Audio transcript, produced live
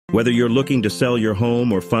Whether you're looking to sell your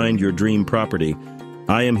home or find your dream property,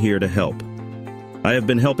 I am here to help. I have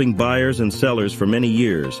been helping buyers and sellers for many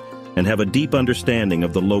years and have a deep understanding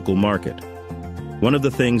of the local market. One of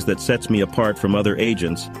the things that sets me apart from other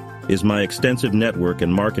agents is my extensive network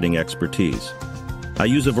and marketing expertise. I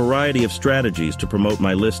use a variety of strategies to promote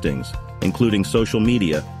my listings, including social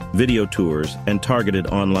media, video tours, and targeted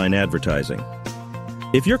online advertising.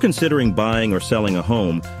 If you're considering buying or selling a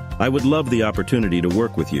home, I would love the opportunity to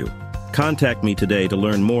work with you. Contact me today to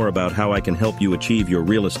learn more about how I can help you achieve your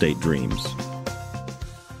real estate dreams.